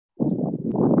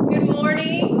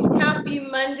Happy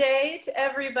Monday to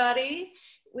everybody.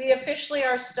 We officially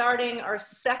are starting our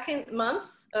second month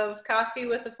of Coffee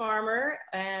with a Farmer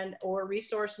or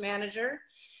Resource Manager.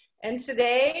 And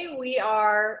today we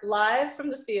are live from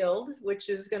the field, which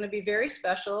is going to be very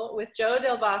special, with Joe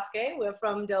Del Bosque. We're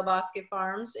from Del Bosque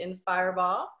Farms in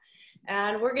Firebaugh.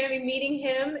 And we're going to be meeting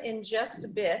him in just a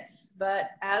bit.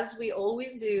 But as we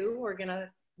always do, we're going to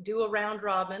do a round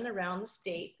robin around the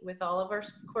state with all of our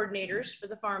coordinators for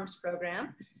the farms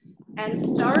program and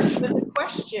start with a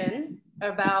question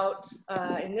about,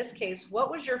 in this case,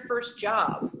 what was your first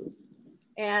job?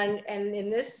 And in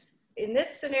this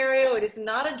scenario, it is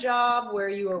not a job where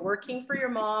you are working for your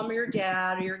mom or your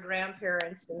dad or your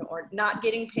grandparents or not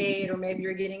getting paid, or maybe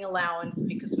you're getting allowance,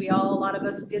 because a lot of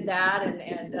us did that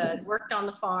and worked on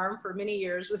the farm for many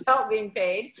years without being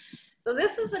paid. So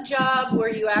this is a job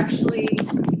where you actually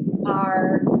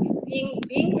are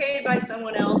being paid by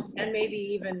someone else, and maybe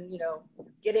even, you know,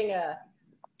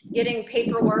 getting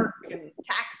paperwork and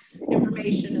tax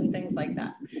information and things like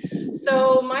that.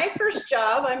 So my first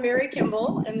job, I'm Mary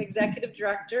Kimball, I'm the executive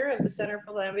director of the Center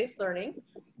for Land-Based Learning.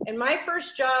 And my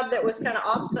first job that was kind of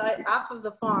off of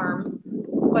the farm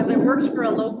was I worked for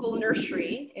a local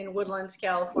nursery in Woodlands,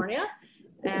 California.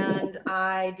 And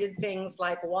I did things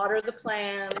like water the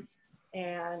plants,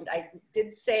 and I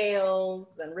did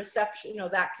sales and reception, you know,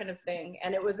 that kind of thing.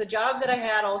 And it was a job that I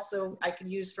had also, I could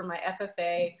use for my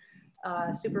FFA,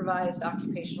 Supervised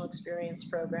Occupational Experience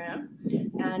Program.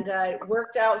 And it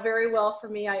worked out very well for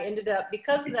me. I ended up,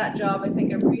 because of that job, I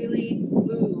think I really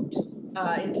moved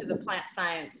into the plant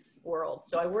science world.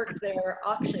 So I worked there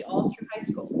actually all through high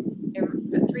school,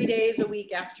 3 days a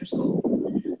week after school.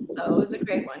 So it was a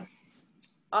great one.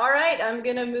 All right, I'm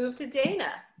gonna move to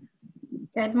Dana.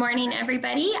 Good morning,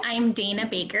 everybody. I'm Dana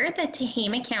Baker, the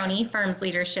Tehama County Farms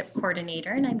Leadership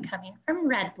Coordinator, and I'm coming from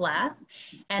Red Bluff.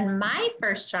 And my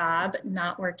first job,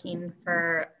 not working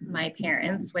for my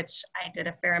parents, which I did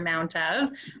a fair amount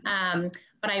of,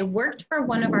 but I worked for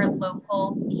one of our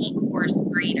local paint horse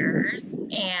breeders,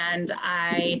 and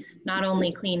I not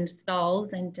only cleaned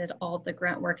stalls and did all the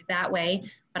grunt work that way,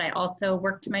 but I also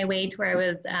worked my way to where I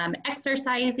was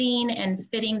exercising and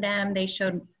fitting them. They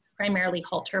showed primarily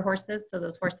halter horses. So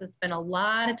those horses spent a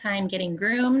lot of time getting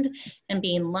groomed and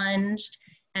being lunged.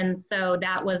 And so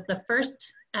that was the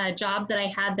first job that I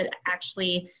had that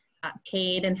actually got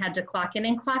paid and had to clock in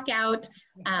and clock out.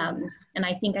 And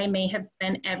I think I may have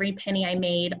spent every penny I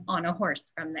made on a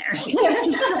horse from there.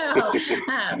 So,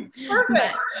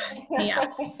 perfect. But, yeah.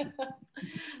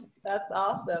 That's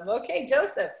awesome. Okay,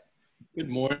 Joseph. Good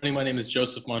morning. My name is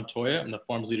Joseph Montoya. I'm the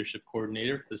Farms Leadership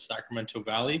Coordinator for the Sacramento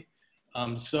Valley.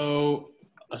 So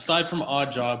aside from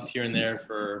odd jobs here and there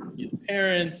for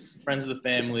parents, friends of the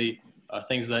family,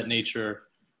 things of that nature,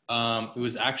 it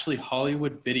was actually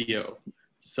Hollywood video.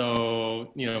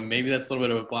 So, you know, maybe that's a little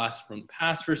bit of a blast from the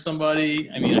past for somebody.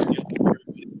 I mean,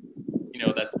 you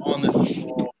know, that's on this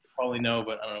call probably know,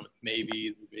 but I don't know,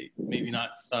 maybe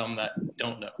not some that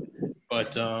don't know.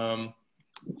 But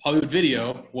Hollywood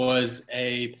Video was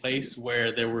a place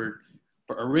where there were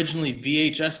originally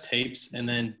VHS tapes and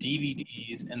then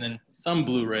DVDs and then some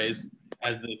Blu-rays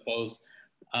as they closed.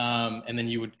 And then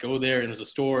you would go there and it was a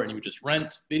store and you would just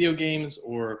rent video games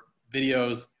or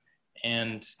videos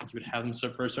and you would have them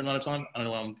for a certain amount of time. I don't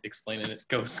know why I'm explaining it,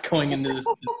 going into this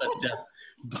in such depth,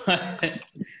 but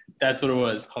that's what it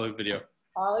was, Hollywood Video.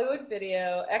 Hollywood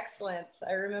Video, excellent.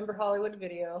 I remember Hollywood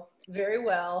Video very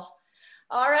well.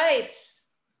 All right.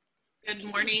 Good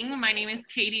morning. My name is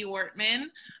Katie Wortman.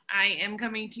 I am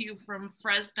coming to you from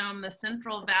Fresno. I'm the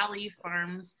Central Valley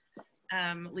Farms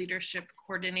Leadership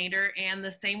Coordinator, and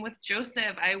the same with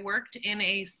Joseph. I worked in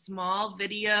a small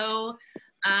video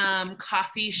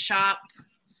coffee shop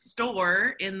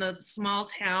store in the small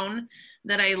town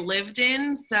that I lived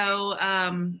in. So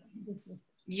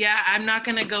yeah, I'm not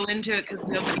going to go into it because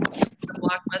nobody knows what a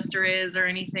Blockbuster is or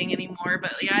anything anymore,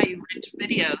 but yeah, you rent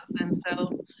videos, and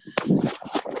so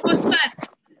it was fun.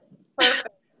 Perfect.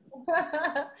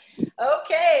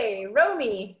 Okay,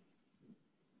 Romy.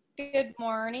 Good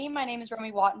morning. My name is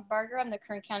Romy Wattenbarger. I'm the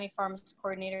Kern County Farms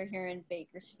Coordinator here in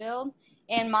Bakersfield.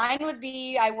 And mine would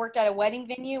be, I worked at a wedding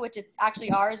venue, which it's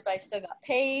actually ours, but I still got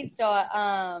paid. So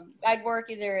I'd work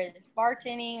either as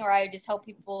bartending or I would just help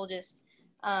people just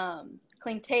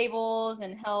clean tables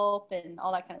and help and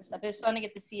all that kind of stuff. It was fun to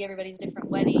get to see everybody's different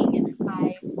wedding and their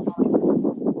types and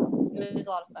all that. It was a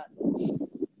lot of fun.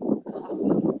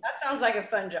 Awesome. That sounds like a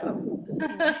fun job.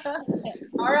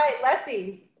 All right,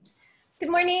 Letty. Good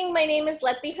morning. My name is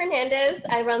Letty Hernandez.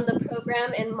 I run the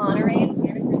program in Monterey and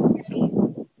Santa Cruz County.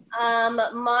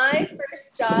 My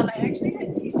first job, I actually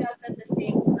had two jobs at the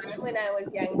same time when I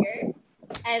was younger.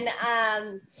 And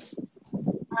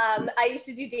I used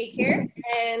to do daycare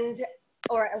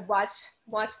or watch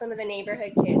some of the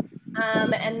neighborhood kids.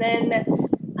 And then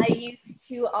I used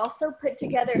to also put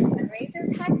together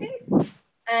fundraiser packets,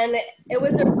 and it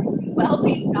was a really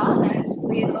well-paid job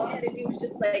actually. And all I had to do was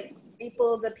just like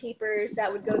staple the papers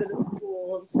that would go to the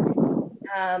schools,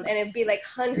 and it'd be like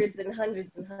hundreds and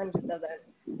hundreds and hundreds of them.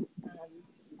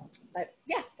 But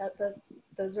yeah,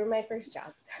 those were my first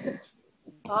jobs.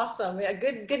 Awesome. Yeah,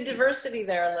 good diversity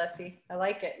there, Alessi. I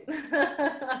like it.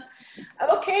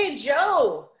 Okay,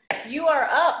 Joe, you are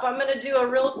up. I'm going to do a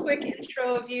real quick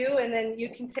intro of you, and then you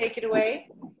can take it away.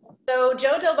 So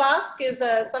Joe Del Bosque is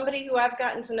somebody who I've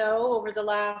gotten to know over the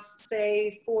last,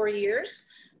 say, 4 years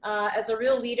as a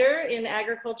real leader in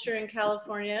agriculture in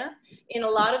California in a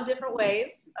lot of different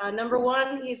ways. Number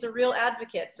one, he's a real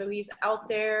advocate. So he's out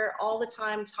there all the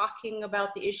time talking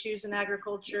about the issues in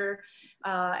agriculture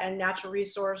and natural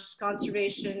resource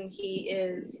conservation. He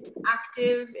is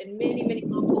active in many, many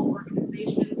local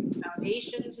organizations and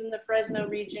foundations in the Fresno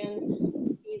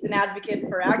region. He's an advocate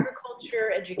for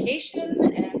agriculture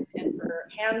education and for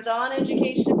hands-on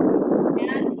education.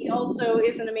 And he also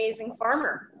is an amazing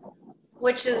farmer,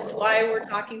 which is why we're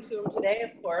talking to him today,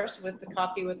 of course, with the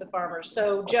Coffee with the Farmers.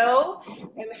 So Joe,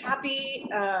 I'm happy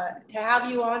to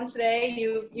have you on today.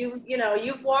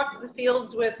 You've walked the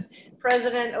fields with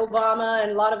President Obama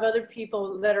and a lot of other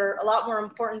people that are a lot more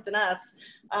important than us.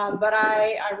 But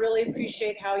I really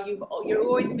appreciate how you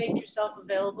always make yourself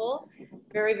available.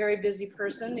 Very, very busy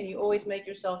person, and you always make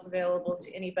yourself available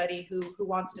to anybody who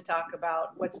wants to talk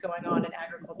about what's going on in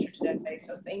agriculture today.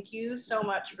 So thank you so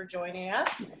much for joining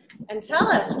us. And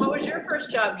tell us, what was your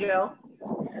first job, Joe?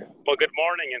 Well, good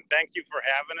morning, and thank you for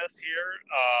having us here.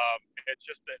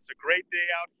 It's a great day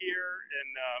out here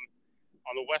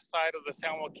on the west side of the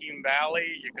San Joaquin Valley.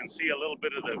 You can see a little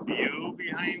bit of the view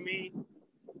behind me.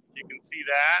 You can see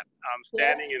that. I'm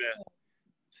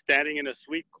standing in a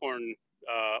sweet corn,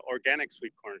 organic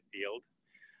sweet corn field.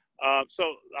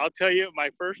 So I'll tell you, my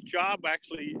first job,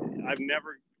 actually, I've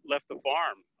never left the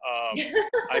farm.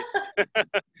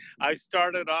 I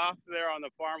started off there on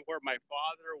the farm where my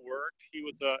father worked. He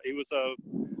was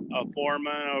a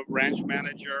foreman, a ranch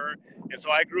manager, and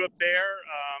so I grew up there.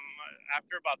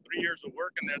 After about 3 years of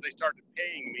working there, they started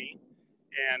paying me,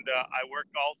 and I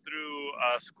worked all through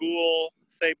school,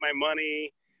 saved my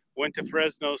money, went to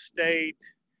Fresno State,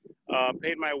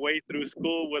 paid my way through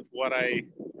school with what I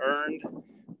earned.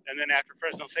 And then after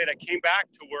Fresno State, I came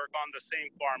back to work on the same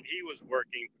farm he was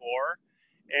working for.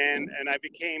 And I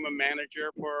became a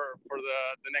manager for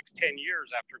the next 10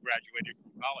 years after graduating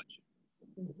from college.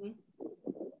 Mm-hmm.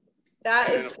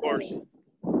 That is, of course, cool.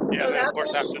 Yeah, So and of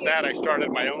course after that, I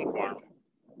started my own farm.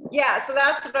 Yeah, so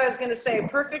that's what I was going to say.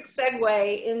 Perfect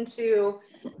segue into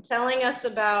telling us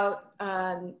about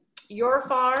your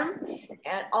farm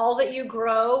and all that you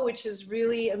grow, which is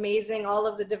really amazing, all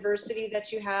of the diversity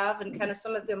that you have and kind of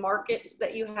some of the markets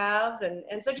that you have.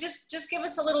 And so just give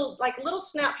us a little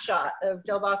snapshot of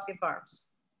Del Bosque Farms.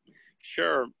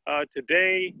 Sure.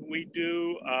 Today we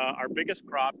do, our biggest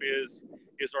crop is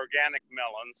organic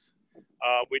melons.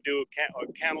 We do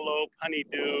cantaloupe,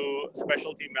 honeydew,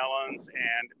 specialty melons,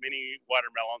 and mini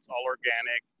watermelons, all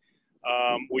organic.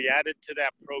 We added to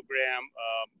that program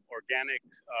organic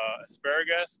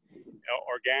asparagus,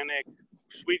 organic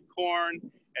sweet corn,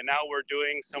 and now we're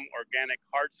doing some organic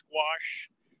hard squash.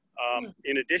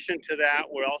 In addition to that,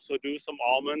 we also do some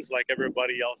almonds like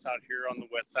everybody else out here on the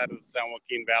west side of the San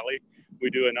Joaquin Valley. We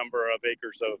do a number of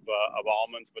acres of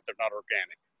almonds, but they're not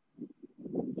organic.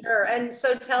 Sure. And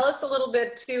so tell us a little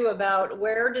bit too about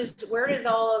where does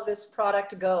all of this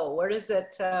product go? Where does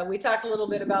it, we talked a little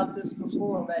bit about this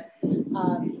before, but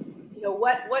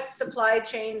what supply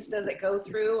chains does it go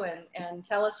through, and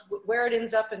tell us where it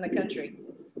ends up in the country?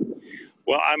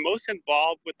 Well, I'm most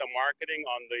involved with the marketing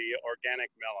on the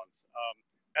organic melons.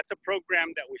 That's a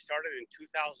program that we started in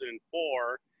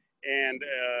 2004, and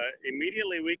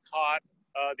immediately we caught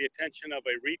the attention of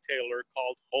a retailer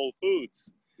called Whole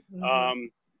Foods. Mm-hmm.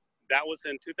 That was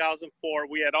in 2004.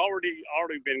 We had already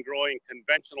been growing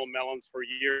conventional melons for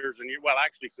years and years. Well,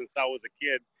 actually, since I was a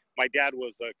kid, my dad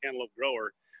was a cantaloupe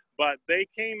grower. But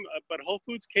Whole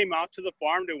Foods came out to the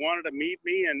farm. They wanted to meet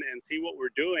me and see what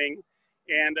we're doing.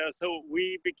 And so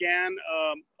we began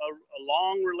a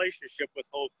long relationship with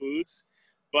Whole Foods.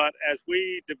 But as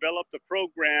we developed the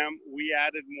program, we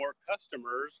added more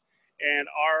customers. And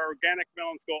our organic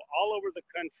melons go all over the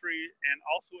country and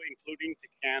also including to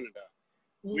Canada.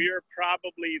 We are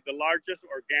probably the largest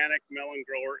organic melon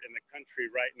grower in the country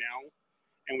right now.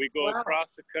 And we go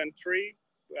across the country.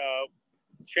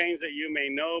 chains that you may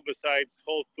know besides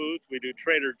Whole Foods. We do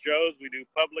Trader Joe's, we do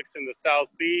Publix in the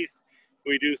Southeast,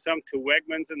 we do some to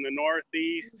Wegmans in the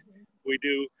Northeast, we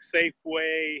do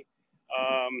Safeway,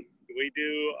 we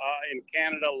do in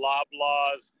Canada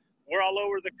Loblaws. We're all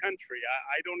over the country.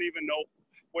 I don't even know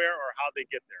where or how they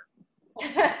get there.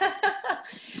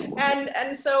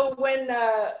 and so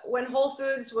when Whole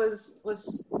Foods was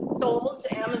sold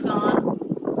to Amazon,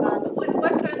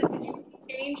 what kind of, did you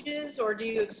see changes, or do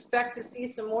you expect to see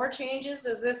some more changes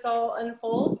as this all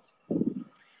unfolds?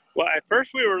 Well, at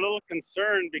first we were a little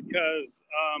concerned because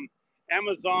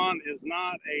Amazon is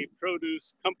not a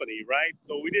produce company, right?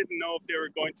 So we didn't know if they were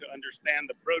going to understand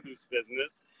the produce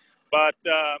business, but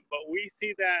we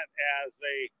see that as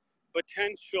a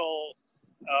potential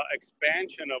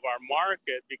expansion of our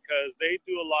market because they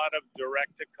do a lot of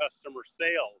direct-to-customer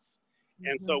sales.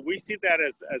 And so we see that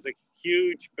as a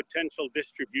huge potential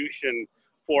distribution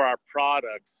for our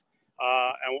products.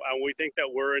 And we think that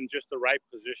we're in just the right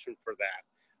position for that.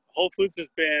 Whole Foods has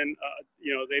been,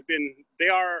 they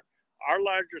are our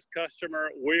largest customer.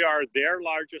 We are their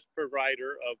largest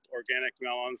provider of organic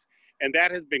melons, and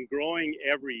that has been growing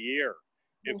every year.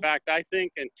 In fact, I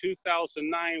think in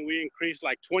 2009, we increased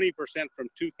like 20% from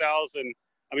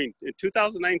in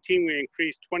 2019, we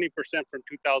increased 20% from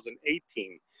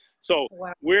 2018. So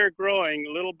wow. We're growing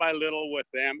little by little with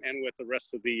them and with the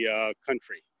rest of the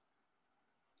country.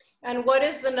 And what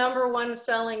is the #1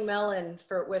 selling melon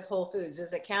with Whole Foods?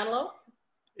 Is it cantaloupe?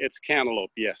 It's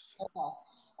cantaloupe, yes. Okay.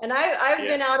 And I've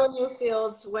been out in your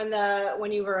fields when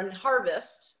you were in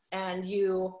harvest, and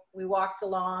we walked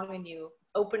along and you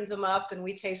opened them up and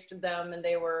we tasted them and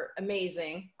they were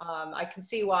amazing. I can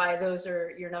see why those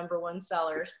are your #1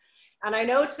 sellers. And I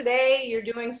know today you're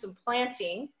doing some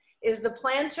planting. Is the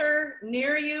planter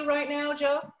near you right now,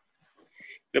 Joe?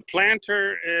 The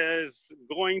planter is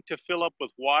going to fill up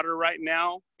with water right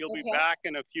now. He'll be back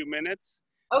in a few minutes.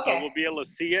 Okay. We'll be able to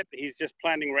see it. He's just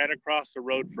planting right across the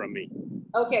road from me.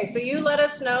 Okay, so you let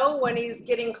us know when he's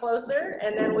getting closer,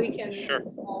 and then we can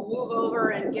move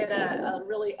over and get a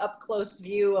really up-close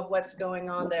view of what's going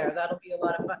on there. That'll be a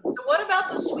lot of fun. So what about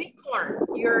the sweet corn?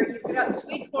 You've got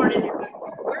sweet corn in your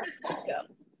backyard. Where does that go?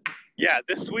 Yeah,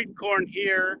 this sweet corn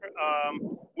here,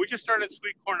 we just started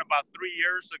sweet corn about 3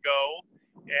 years ago.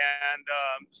 And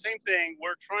same thing,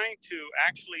 we're trying to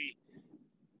actually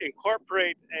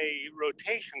incorporate a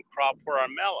rotation crop for our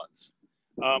melons.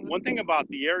 One thing about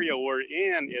the area we're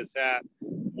in is that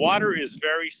water is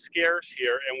very scarce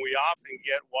here, and we often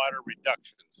get water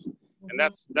reductions. And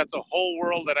that's a whole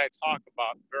world that I talk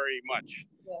about very much.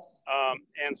 Yes.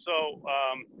 And so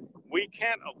we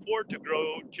can't afford to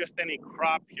grow just any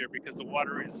crop here because the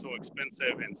water is so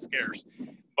expensive and scarce.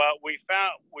 But we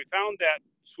found that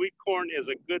sweet corn is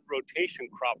a good rotation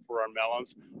crop for our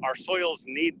melons. Our soils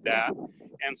need that.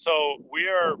 And so we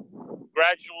are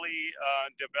gradually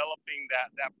developing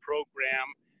that program,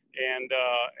 and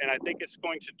I think it's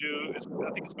going to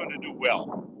do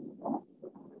well.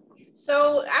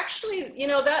 So actually,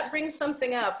 that brings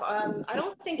something up. I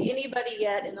don't think anybody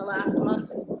yet in the last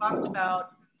month has talked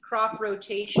about crop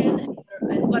rotation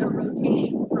and what a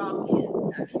rotation crop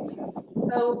is actually.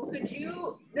 So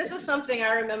this is something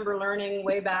I remember learning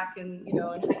way back in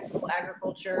high school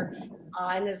agriculture,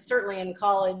 and it's certainly in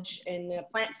college in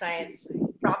plant science,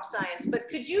 crop science. But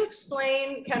could you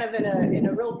explain kind of in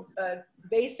a real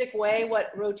basic way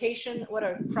what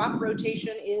a crop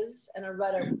rotation is, and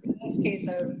in this case,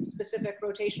 a specific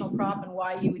rotational crop, and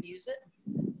why you would use it?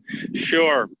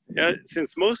 Sure.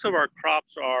 Since most of our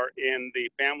crops are in the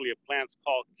family of plants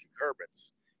called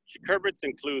cucurbits. Cucurbits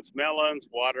includes melons,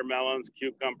 watermelons,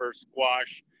 cucumbers,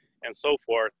 squash, and so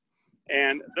forth.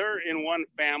 And they're in one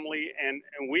family, and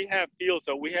we have fields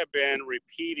that we have been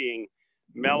repeating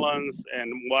melons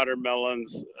and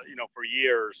watermelons, for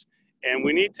years. And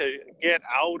we need to get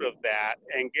out of that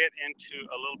and get into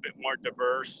a little bit more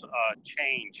diverse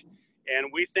change. And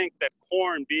we think that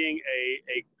corn being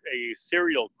a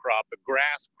cereal crop, a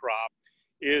grass crop,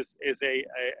 is a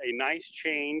nice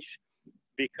change,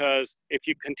 because if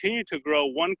you continue to grow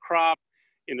one crop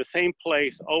in the same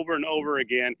place over and over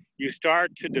again, you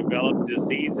start to develop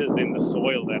diseases in the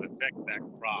soil that affect that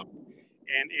crop.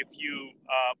 And if you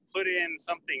put in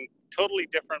something totally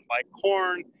different like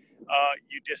corn,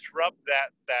 you disrupt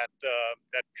that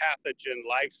pathogen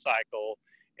life cycle,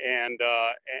 and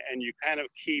you kind of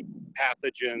keep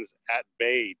pathogens at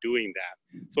bay doing that.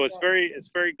 So it's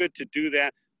very good to do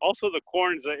that. Also, the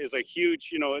corn is a huge,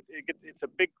 it's a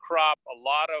big crop. A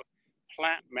lot of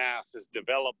plant mass is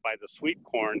developed by the sweet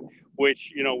corn,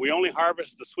 which, we only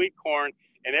harvest the sweet corn,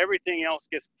 and everything else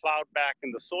gets plowed back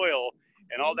in the soil,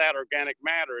 and all that organic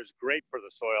matter is great for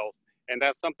the soil. And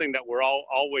that's something that we're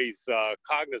always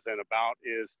cognizant about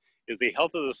is the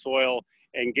health of the soil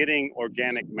and getting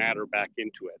organic matter back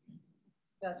into it.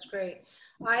 That's great.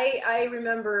 I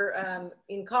remember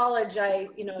in college, I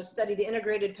studied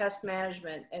integrated pest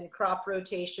management, and crop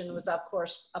rotation was, of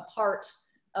course, a part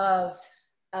of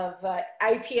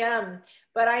IPM.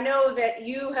 But I know that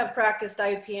you have practiced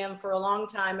IPM for a long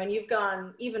time, and you've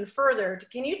gone even further.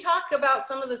 Can you talk about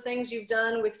some of the things you've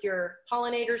done with your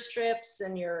pollinator strips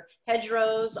and your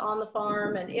hedgerows on the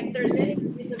farm, and if there's any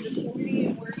in the vicinity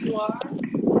of where you are?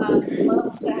 I'd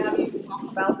love to have you talk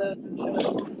about those and show us.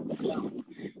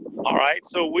 All right,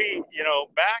 so we,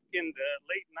 back in the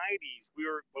late 90s,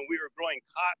 when we were growing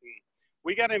cotton,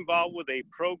 we got involved with a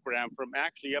program from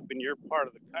actually up in your part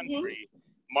of the country.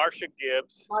 Marsha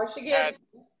Gibbs.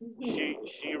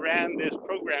 She ran this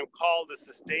program called the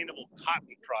Sustainable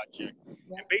Cotton Project.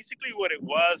 Yeah. And basically what it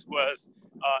was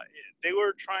they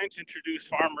were trying to introduce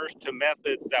farmers to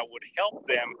methods that would help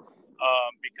them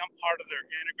become part of their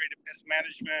integrated pest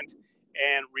management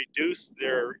and reduce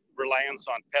their reliance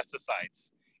on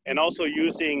pesticides. And also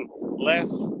using less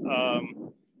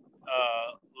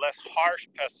harsh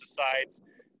pesticides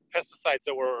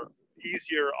that were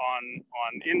easier on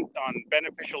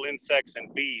beneficial insects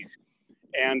and bees.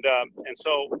 And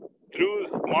so through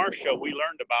Marsha, we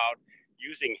learned about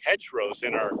using hedgerows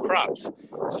in our crops.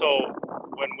 So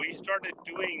when we started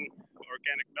doing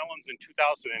organic melons in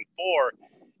 2004,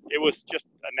 it was just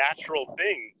a natural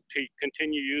thing to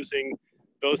continue using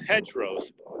those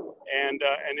hedgerows. And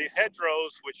these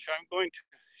hedgerows, which I'm going to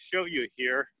show you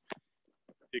here,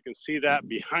 you can see that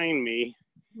behind me,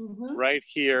 right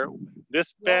here.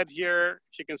 This bed here,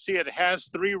 you can see it has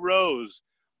 3 rows.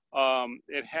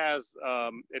 It has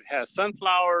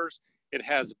sunflowers, it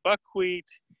has buckwheat,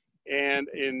 and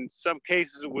in some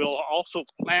cases we'll also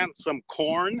plant some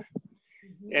corn.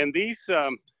 And these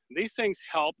things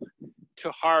help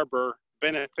to harbor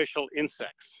beneficial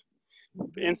insects.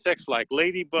 Insects like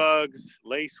ladybugs,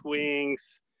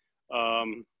 lacewings,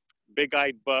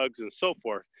 big-eyed bugs, and so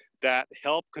forth that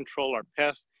help control our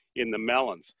pests in the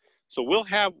melons. So we'll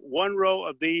have 1 row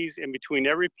of these in between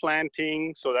every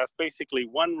planting. So that's basically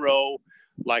 1 row,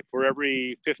 like for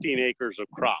every 15 acres of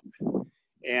crop.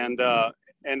 And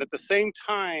at the same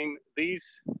time,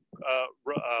 these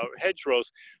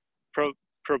hedgerows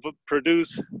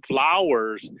produce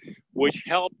flowers, which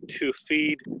help to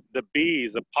feed the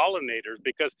bees, the pollinators,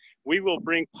 because we will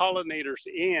bring pollinators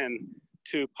in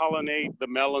to pollinate the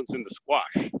melons and the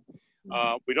squash.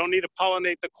 We don't need to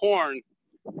pollinate the corn,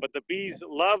 but the bees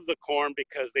love the corn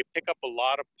because they pick up a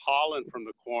lot of pollen from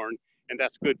the corn, and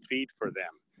that's good feed for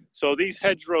them. So these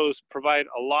hedgerows provide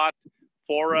a lot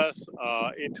for us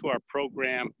into our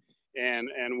program,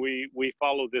 and we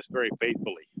follow this very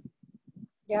faithfully.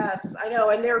 Yes, I know,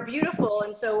 and they're beautiful.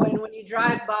 And so when you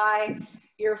drive by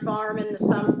your farm in the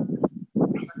summer,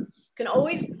 you can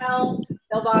always tell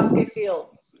Del Bosque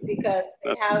fields because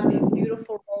they have these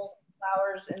beautiful rows of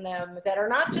flowers in them that are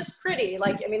not just pretty,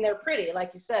 they're pretty,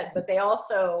 like you said, but they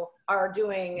also are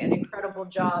doing an incredible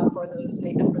job for those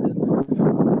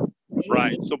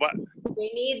right. They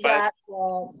need that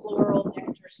floral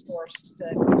nectar source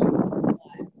to.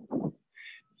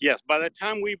 Yes, by the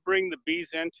time we bring the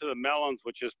bees into the melons,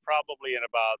 which is probably in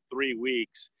about 3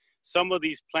 weeks, some of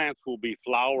these plants will be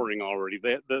flowering already.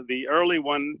 The early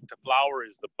one to flower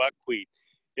is the buckwheat.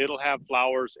 It'll have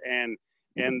flowers, and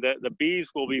the bees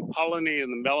will be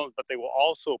pollinating the melons, but they will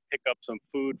also pick up some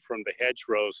food from the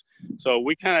hedgerows. So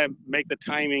we kind of make the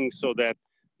timing so that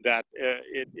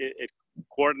it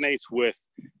coordinates with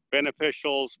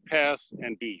beneficials, pests,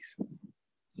 and bees.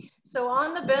 So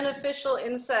on the beneficial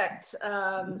insect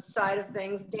side of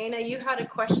things, Dana, you had a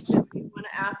question. You want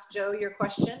to ask Joe your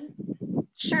question?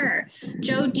 Sure.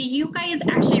 Joe, do you guys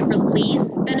actually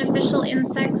release beneficial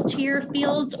insects to your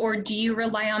fields, or do you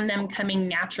rely on them coming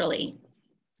naturally?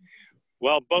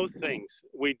 Well, both things.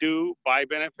 We do buy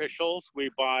beneficials. We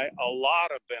buy a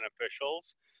lot of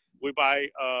beneficials. We buy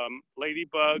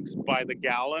ladybugs by the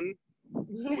gallon.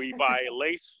 We buy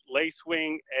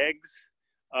lacewing eggs.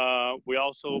 We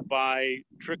also buy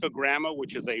trichogramma,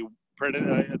 which is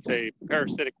it's a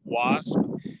parasitic wasp.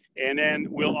 And then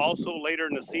we'll also later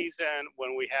in the season,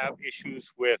 when we have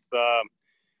issues with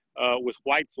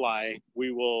whitefly,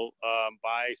 we will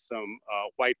buy some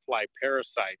whitefly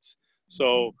parasites.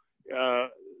 So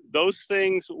those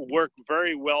things work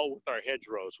very well with our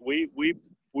hedgerows. We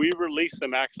release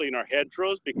them actually in our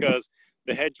hedgerows because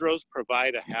the hedgerows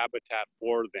provide a habitat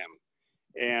for them.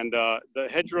 And the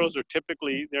hedgerows are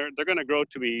typically, they're going to grow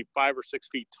to be 5 or 6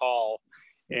 feet tall.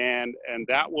 And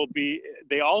that will be,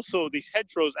 these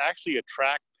hedgerows actually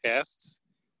attract pests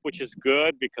which is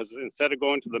good because instead of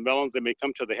going to the melons, they may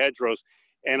come to the hedgerows,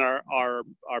 and our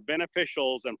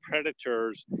beneficials and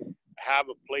predators have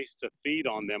a place to feed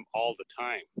on them all the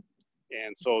time.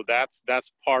 And so that's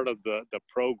part of the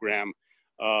program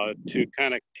to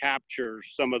kind of capture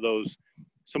some of those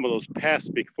pests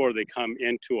before they come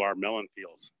into our melon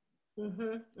fields.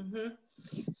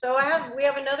 So we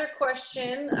have another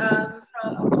question from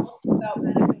about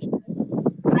beneficials.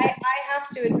 I have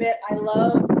to admit, I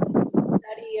love the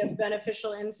study of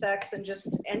beneficial insects and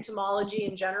just entomology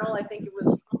in general. I think it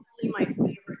was probably my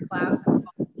favorite class in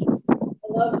college. I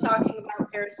love talking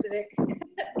about parasitic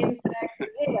insects.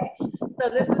 Anyway, so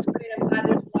this is great. I'm glad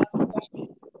there's lots of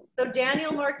questions. So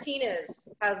Daniel Martinez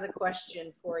has a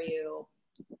question for you.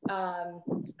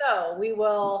 So we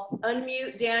will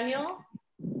unmute Daniel.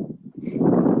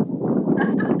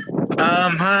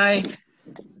 Hi.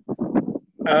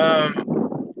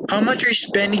 How much are you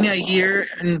spending a year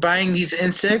in buying these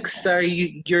insects that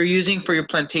you're using for your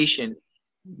plantation?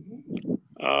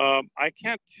 I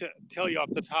can't tell you off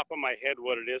the top of my head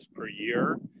what it is per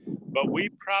year, but we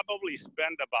probably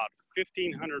spend about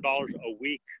 $1,500 a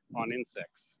week on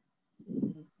insects.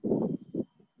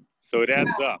 So it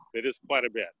adds up. It is quite a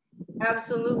bit.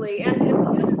 Absolutely. And the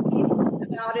other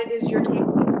piece about it is you're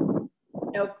taking,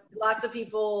 lots of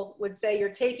people would say you're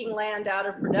taking land out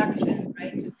of production,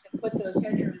 right, to put those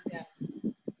hedgerows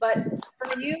in. But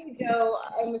for you, Joe,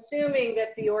 I'm assuming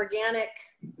that the organic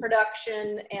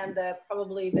production and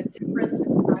probably the difference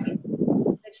in price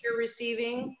that you're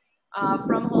receiving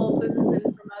from Whole Foods and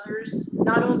from others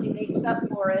not only makes up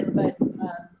for it, but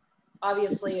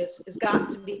obviously has got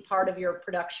to be part of your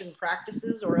production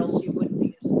practices, or else you wouldn't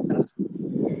be as successful.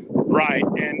 Right.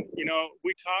 And,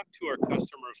 we talk to our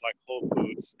customers like Whole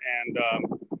Foods, and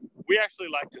we actually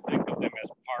like to think of them as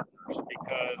partners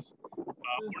because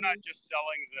we're not just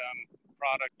selling them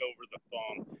product over the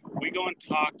phone. We go and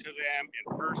talk to them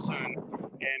in person,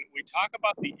 and we talk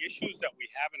about the issues that we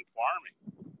have in farming.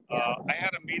 I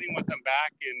had a meeting with them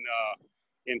back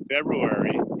in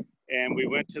February, and we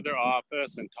went to their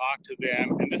office and talked to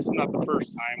them. And this is not the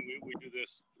first time we do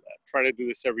this, try to do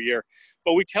this every year.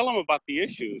 But we tell them about the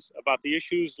issues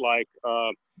like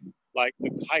the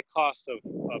high costs of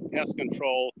pest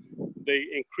control, the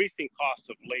increasing costs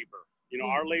of labor.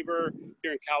 Our labor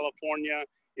here in California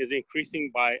is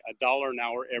increasing by $1 an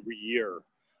hour every year.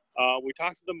 We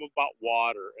talk to them about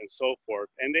water and so forth,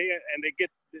 and they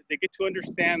get to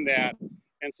understand that.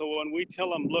 And so when we tell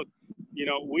them, look,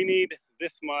 we need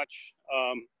this much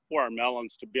for our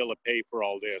melons to be able to pay for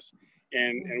all this,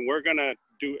 and we're gonna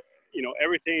do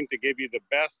everything to give you the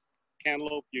best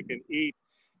cantaloupe you can eat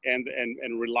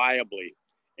and reliably.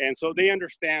 And so they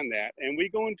understand that, and we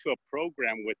go into a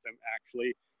program with them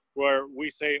actually where we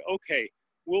say, okay,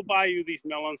 we'll buy you these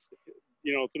melons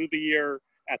through the year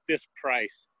at this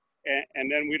price,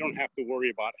 and then we don't have to worry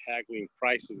about haggling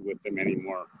prices with them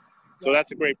anymore. So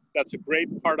that's a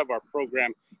great part of our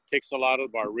program. Takes a lot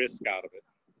of our risk out of it.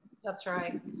 That's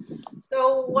right.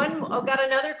 So I've got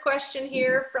another question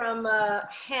here from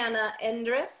Hannah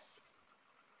Endres.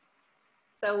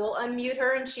 So we'll unmute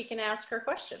her and she can ask her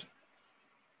question.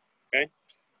 Okay.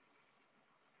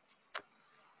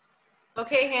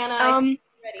 Okay, Hannah.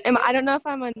 I don't know if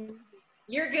I'm on.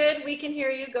 You're good. We can hear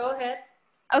you. Go ahead.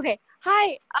 Okay.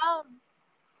 Hi. All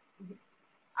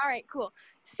right, cool.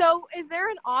 So is there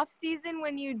an off season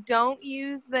when you don't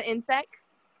use the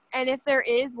insects? And if there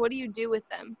is, what do you do with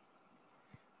them?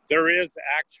 There is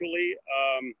actually,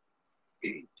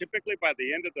 typically by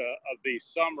the end of the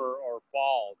summer or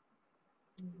fall,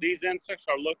 these insects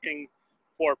are looking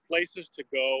for places to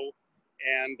go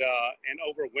and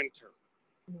overwinter.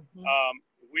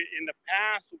 In the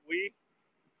past, we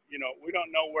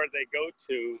don't know where they go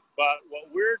to, but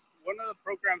one of the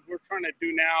programs we're trying to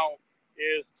do now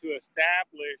is to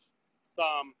establish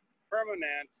some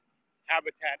permanent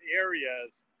habitat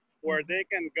areas where they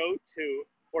can go to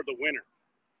for the winter.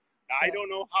 Now, I don't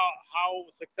know how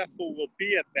successful we'll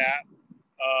be at that,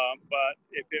 but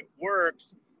if it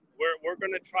works, we're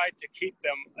going to try to keep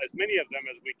them, as many of them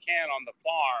as we can, on the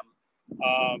farm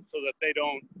so that they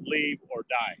don't leave or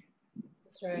die.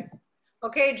 That's right.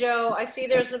 Okay, Joe, I see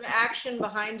there's some action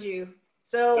behind you.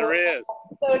 So there is.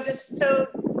 So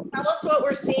tell us what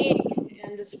we're seeing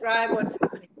and describe what's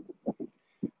happening.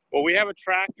 Well, we have a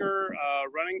tractor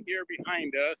running here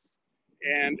behind us,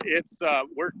 and it's hold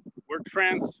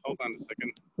on a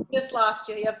second. Just lost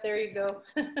you. Yep, there you go.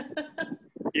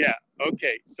 Yeah.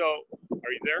 Okay. So,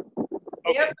 are you there?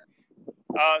 Okay. Yep.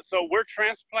 So we're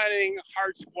transplanting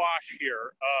hard squash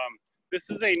here. This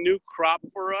is a new crop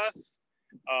for us,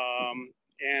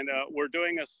 and we're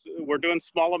doing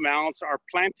small amounts. Our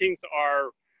plantings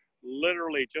are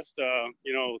literally just, 2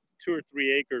 or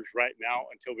 3 acres right now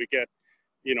until we get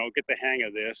the hang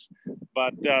of this.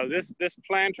 But this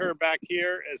planter back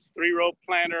here is 3-row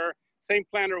planter, same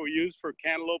planter we use for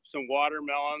cantaloupes and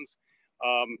watermelons.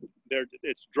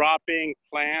 It's dropping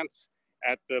plants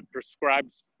at the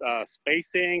prescribed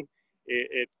spacing.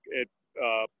 It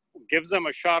gives them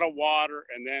a shot of water,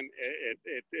 and then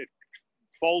it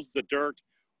folds the dirt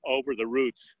over the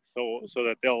roots so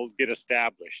that they'll get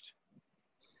established.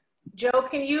 Joe,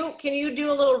 can you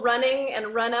do a little running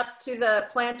and run up to the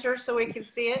planter so we can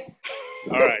see it?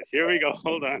 All right, here we go.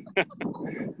 Hold on.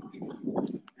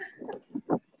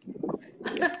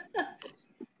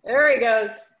 There he goes.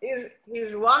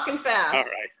 He's walking fast.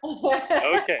 All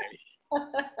right. Okay.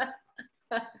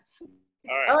 All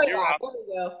right. Oh yeah, there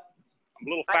we go. I'm a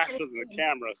little faster than the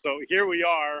camera. So here we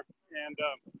are, and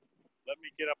let me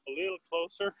get up a little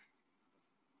closer.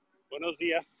 Buenos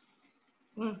dias.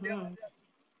 Mm-hmm.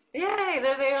 Yay,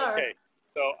 there they are. Okay,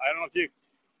 so I don't know if you.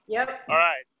 Yep. All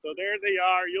right, so there they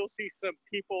are. You'll see some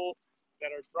people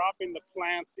that are dropping the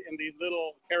plants in the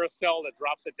little carousel that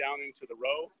drops it down into the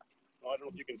row. I don't know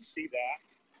if you can see that.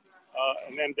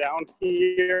 And then down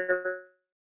here.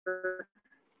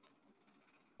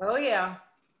 Oh yeah.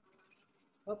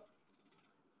 Oh.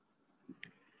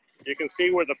 You can see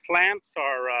where the plants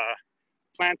are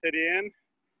planted in.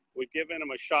 We've given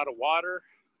them a shot of water,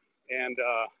 and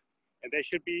they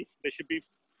should be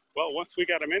well, once we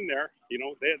got them in there,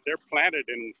 they're planted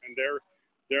and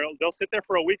they'll sit there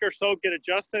for a week or so, get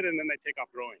adjusted, and then they take off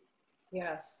growing.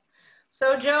 Yes.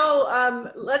 So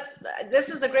Joe, this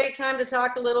is a great time to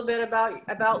talk a little bit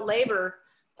about labor.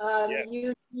 Yes.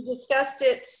 You discussed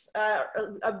it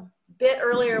a bit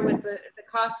earlier with the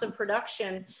costs of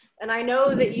production, and I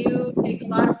know that you take a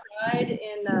lot of pride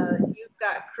in you've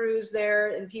got crews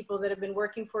there and people that have been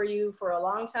working for you for a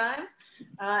long time,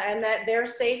 and that their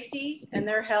safety and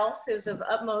their health is of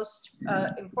utmost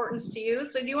importance to you.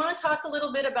 So do you want to talk a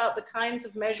little bit about the kinds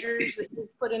of measures that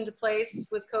you've put into place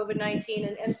with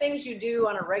COVID-19 and things you do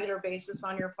on a regular basis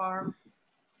on your farm?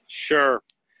 Sure.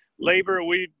 Labor,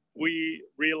 we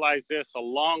realized this a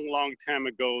long time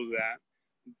ago that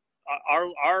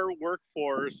our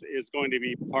workforce is going to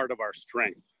be part of our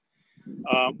strength.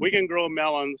 We can grow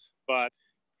melons, but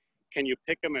can you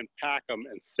pick them and pack them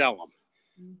and sell them?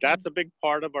 Mm-hmm. That's a big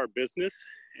part of our business.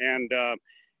 And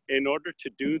in order to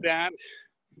do that,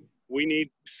 we need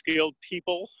skilled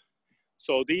people.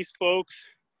 So these folks,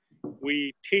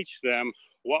 we teach them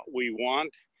what we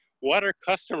want, what our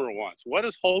customer wants, what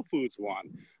does Whole Foods want,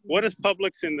 what does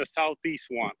Publix in the Southeast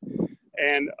want,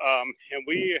 and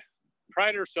we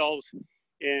pride ourselves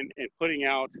in putting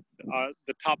out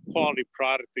the top quality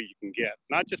product that you can get,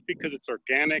 not just because it's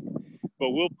organic,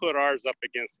 but we'll put ours up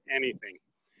against anything.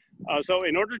 So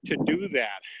in order to do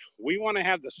that, we want to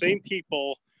have the same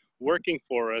people working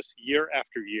for us year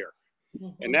after year,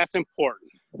 and that's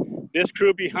important. This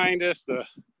crew behind us, the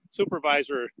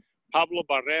supervisor, Pablo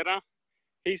Barrera,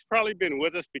 he's probably been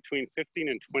with us between 15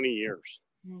 and 20 years.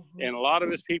 Mm-hmm. And a lot of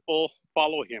his people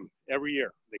follow him every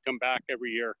year. They come back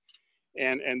every year.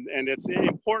 And it's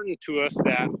important to us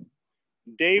that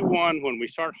day one, when we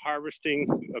start harvesting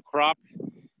a crop,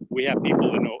 we have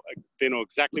people that know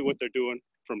exactly what they're doing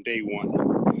from day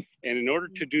one. And in order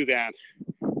to do that,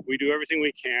 we do everything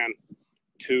we can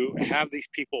to have these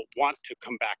people want to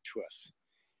come back to us.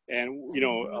 And,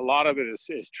 a lot of it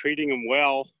is treating them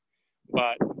well,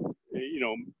 but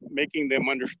making them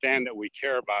understand that we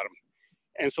care about them.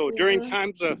 And so during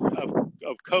times of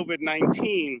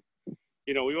COVID-19,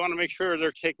 we want to make sure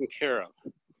they're taken care of.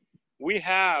 We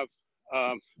have,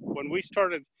 when we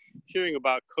started hearing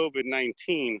about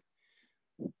COVID-19,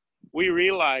 we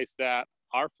realized that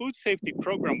our food safety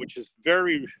program, which is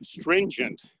very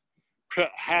stringent,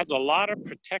 has a lot of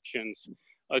protections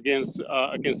against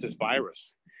this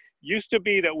virus. Used to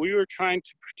be that we were trying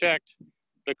to protect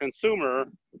the consumer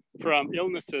from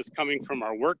illnesses coming from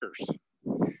our workers.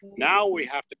 Now we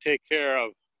have to take care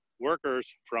of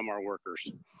workers from our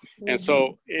workers. And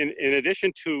so in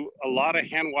addition to a lot of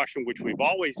hand washing, which we've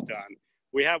always done,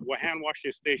 we have hand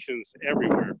washing stations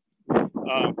everywhere.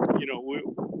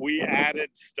 We added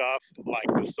stuff like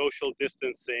the social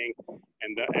distancing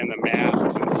and the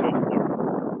masks and so forth.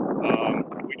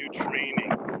 We do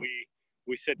training.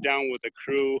 We sit down with the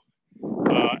crew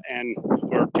and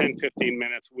for 10, 15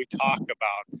 minutes, we talk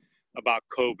about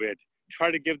COVID, try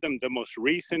to give them the most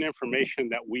recent information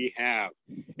that we have.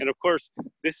 And of course,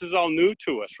 this is all new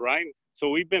to us, right? So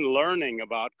we've been learning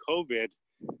about COVID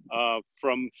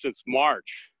since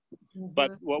March.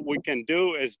 But what we can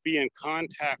do is be in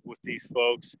contact with these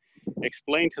folks,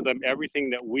 explain to them everything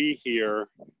that we hear,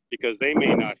 because they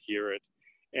may not hear it,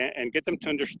 and get them to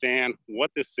understand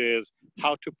what this is,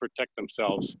 how to protect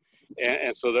themselves.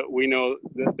 And so that we know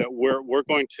that we're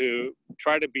going to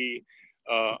try to be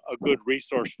a good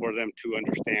resource for them to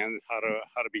understand how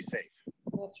to be safe.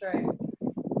 That's right.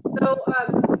 So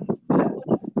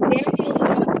Daniel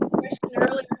asked a question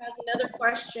earlier, has another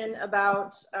question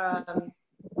about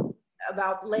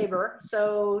labor.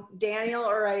 So Daniel,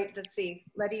 all right, let's see.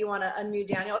 Letty, you want to unmute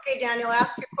Daniel? Okay, Daniel,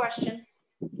 ask your question.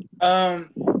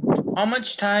 How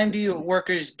much time do your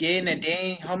workers get in a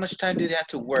day? How much time do they have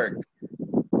to work?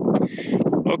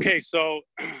 Okay, so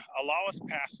a law was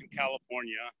passed in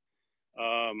California,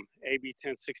 AB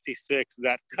 1066,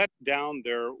 that cut down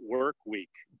their work week.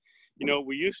 You know,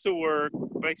 we used to work,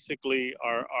 basically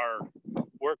our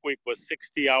work week was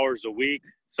 60 hours a week.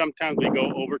 Sometimes we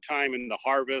go overtime in the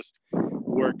harvest,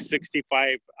 work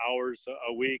 65 hours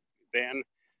a week then.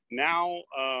 Now,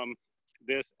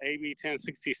 this AB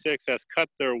 1066 has cut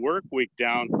their work week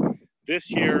down. This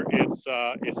year, it's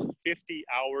 50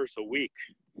 hours a week.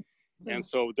 And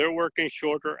so they're working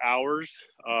shorter hours,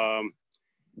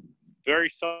 very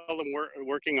seldom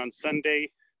working on Sunday.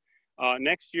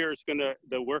 Next year,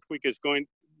 the work week is going,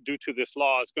 due to this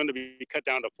law, it's going to be cut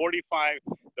down to 45.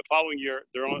 The following year,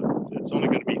 it's only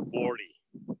going to be 40.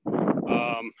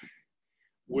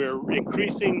 We're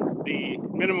increasing the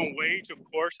minimum wage, of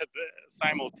course,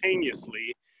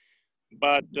 simultaneously,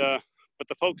 but the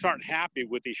folks aren't happy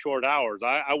with these short hours.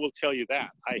 I will tell you that.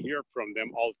 I hear from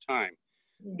them all the time.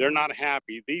 They're not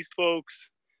happy. These folks,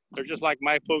 they're just like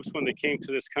my folks when they came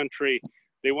to this country.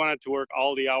 They wanted to work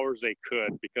all the hours they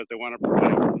could because they want to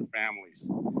provide for their families.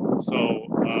 So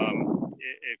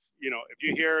if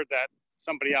you hear that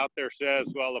somebody out there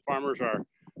says, well, the farmers are,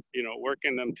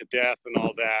 working them to death and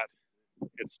all that,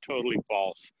 it's totally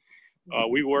false.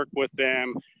 We work with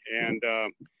them, and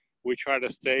we try to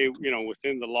stay,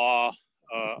 within the law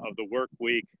of the work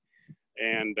week,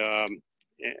 and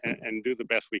do the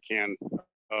best we can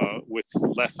with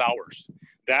less hours.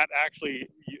 That actually,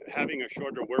 having a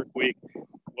shorter work week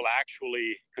will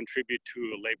actually contribute to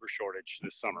a labor shortage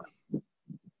this summer.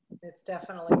 It's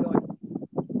definitely going.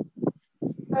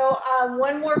 So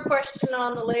one more question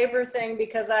on the labor thing,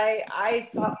 because I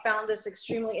found this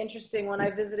extremely interesting when I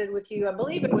visited with you. I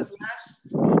believe it was last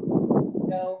week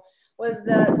ago, was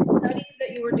the study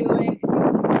that you were doing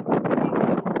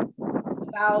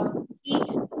about heat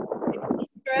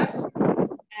stress,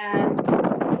 and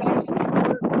you guys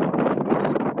were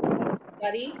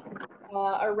study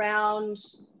around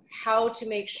how to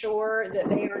make sure that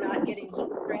they are not getting heat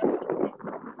stress,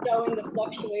 showing the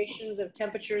fluctuations of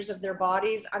temperatures of their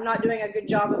bodies. I'm not doing a good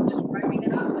job of describing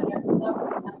that, but I would love to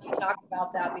have you talk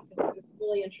about that because it's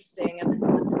really interesting, and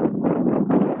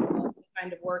the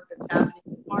kind of work that's happening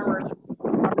with farmers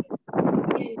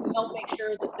to help make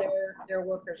sure that their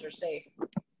workers are safe.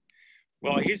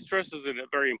 Well, heat stress is a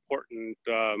very important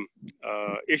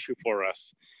issue for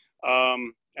us,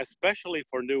 especially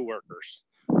for new workers.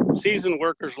 Seasoned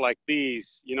workers like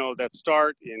these, that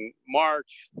start in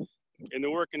March and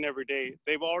they're working every day,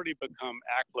 they've already become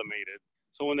acclimated.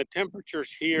 So when the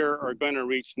temperatures here are going to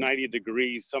reach 90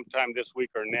 degrees sometime this week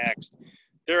or next,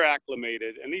 they're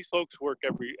acclimated. And these folks work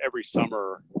every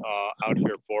summer out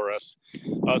here for us,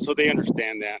 so they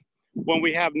understand that. When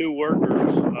we have new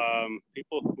workers,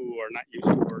 people who are not used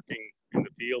to working in the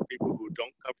field, people who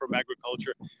don't come from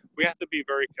agriculture, we have to be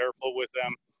very careful with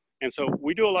them. And so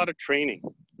we do a lot of training.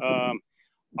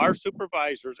 Our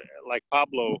supervisors, like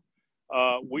Pablo,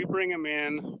 we bring them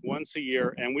in once a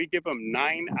year and we give them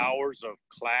 9 hours of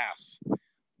class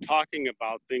talking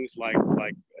about things like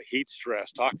heat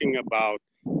stress, talking about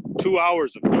 2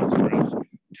 hours of heat stress,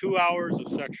 2 hours of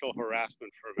sexual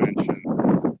harassment prevention,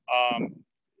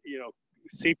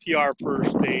 CPR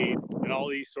first aid, and all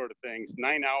these sort of things.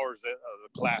 9 hours of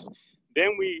the class.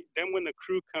 Then when the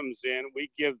crew comes in, we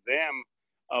give them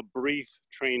a brief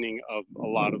training of a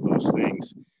lot of those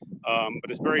things. But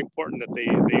it's very important that they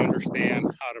understand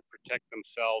how to protect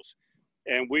themselves,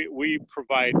 and we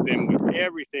provide them with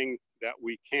everything that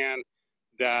we can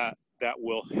that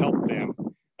will help them.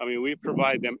 I mean, we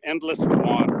provide them endless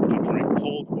water to drink,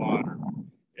 cold water.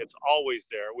 It's always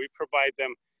there. We provide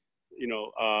them,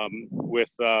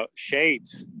 with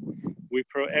shades.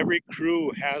 Every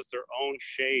crew has their own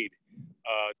shade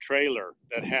trailer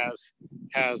that has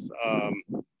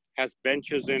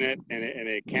benches in it and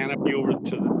a canopy over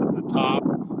to the top,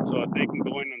 so that they can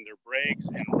go in on their breaks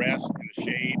and rest in the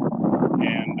shade.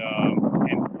 And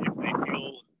if they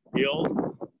feel ill,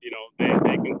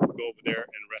 they can go over there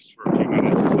and rest for a few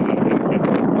minutes and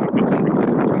get some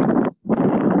recovery.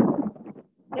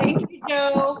 Thank you,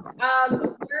 Joe.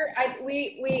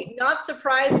 We not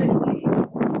surprisingly,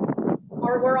 our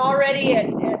we're already at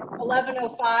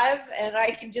 11:05, and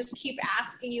I can just keep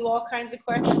asking you all kinds of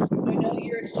questions. I know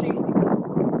you're extremely busy.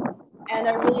 And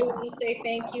I really want to say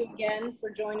thank you again for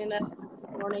joining us this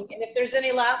morning. And if there's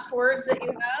any last words that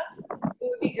you have, it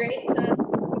would be great to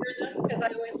hear them, because I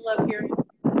always love hearing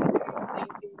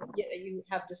everything you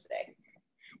have to say.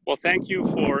 Well, thank you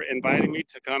for inviting me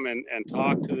to come and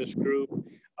talk to this group.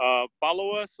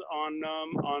 Follow us on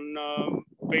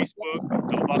Facebook,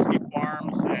 Del Bosque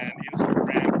Farms, and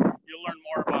Instagram. You'll learn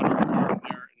more about our farm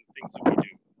there and things that we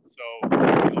do. So I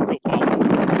hope you'll follow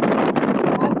us.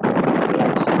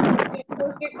 That's a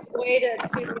perfect way to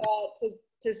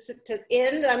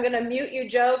end. I'm going to mute you,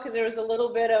 Joe, because there was a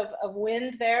little bit of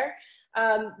wind there.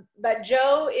 But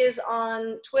Joe is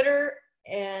on Twitter,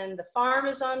 and the farm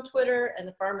is on Twitter, and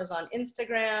the farm is on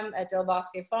Instagram at Del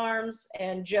Bosque Farms,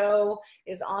 and Joe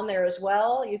is on there as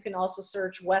well. You can also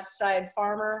search West Side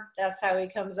Farmer. That's how he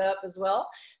comes up as well.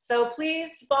 So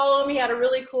please follow him. He had a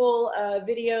really cool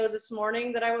video this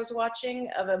morning that I was watching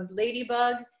of a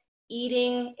ladybug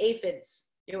eating aphids.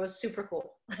 It was super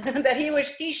cool that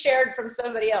he shared from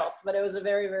somebody else, but it was a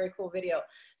very, very cool video.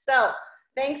 So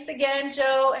thanks again,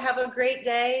 Joe. Have a great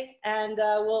day, and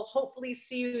we'll hopefully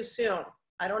see you soon.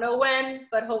 I don't know when,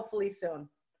 but hopefully soon.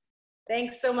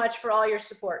 Thanks so much for all your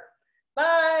support.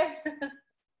 Bye.